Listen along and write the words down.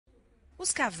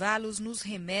Os cavalos nos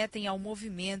remetem ao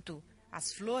movimento,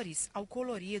 as flores ao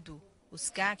colorido,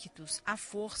 os cactos à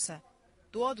força.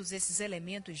 Todos esses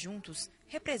elementos juntos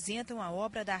representam a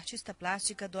obra da artista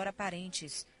plástica Dora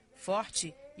Parentes,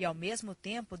 forte e ao mesmo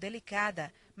tempo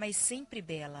delicada, mas sempre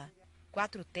bela.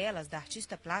 4 telas da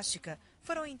artista plástica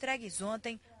foram entregues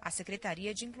ontem à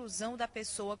Secretaria de Inclusão da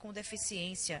Pessoa com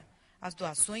Deficiência. As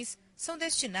doações são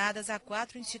destinadas a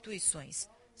 4 instituições: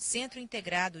 Centro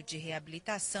Integrado de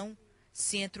Reabilitação,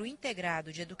 Centro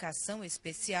Integrado de Educação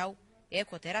Especial,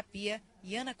 Ecoterapia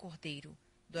e Ana Cordeiro.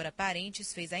 Dora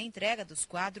Parentes fez a entrega dos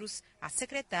quadros à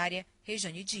secretária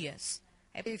Rejane Dias.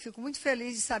 Eu fico muito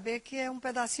feliz de saber que é um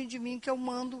pedacinho de mim que eu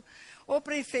mando ou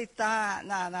para enfeitar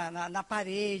na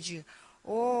parede,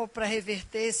 ou para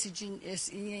reverter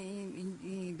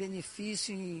em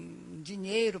benefício, em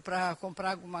dinheiro, para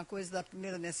comprar alguma coisa da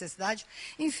primeira necessidade.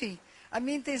 Enfim, a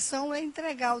minha intenção é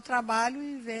entregar o trabalho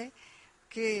e ver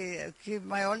que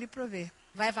maior lhe prover.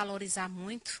 Vai valorizar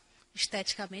muito,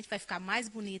 esteticamente, vai ficar mais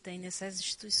bonita aí nessas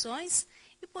instituições.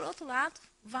 E, por outro lado,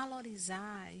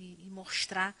 valorizar e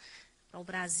mostrar para o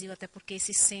Brasil, até porque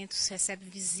esses centros recebem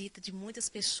visita de muitas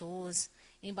pessoas,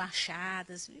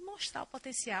 embaixadas, e mostrar o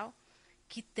potencial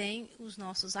que tem os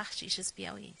nossos artistas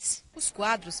piauienses. Os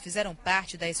quadros fizeram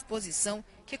parte da exposição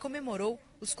que comemorou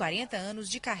os 40 anos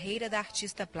de carreira da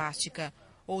artista plástica.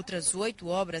 Outras 8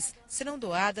 obras serão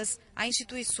doadas a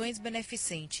instituições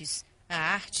beneficentes. A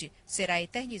arte será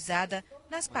eternizada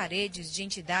nas paredes de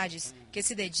entidades que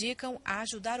se dedicam a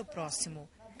ajudar o próximo.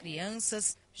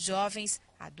 Crianças, jovens,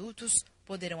 adultos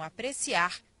poderão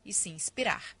apreciar e se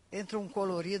inspirar. Entra um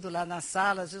colorido lá na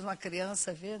sala, às vezes uma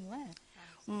criança vê, não é?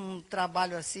 Um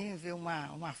trabalho assim, vê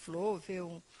uma flor, vê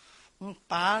um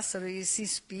pássaro e se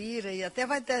inspira e até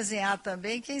vai desenhar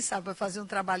também, quem sabe vai fazer um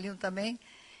trabalhinho também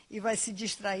e vai se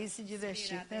distrair, se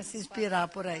divertir, né? Se inspirar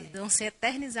por aí. Vão ser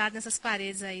eternizados nessas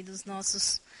paredes aí dos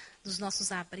nossos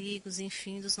abrigos,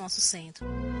 enfim, dos nossos centros.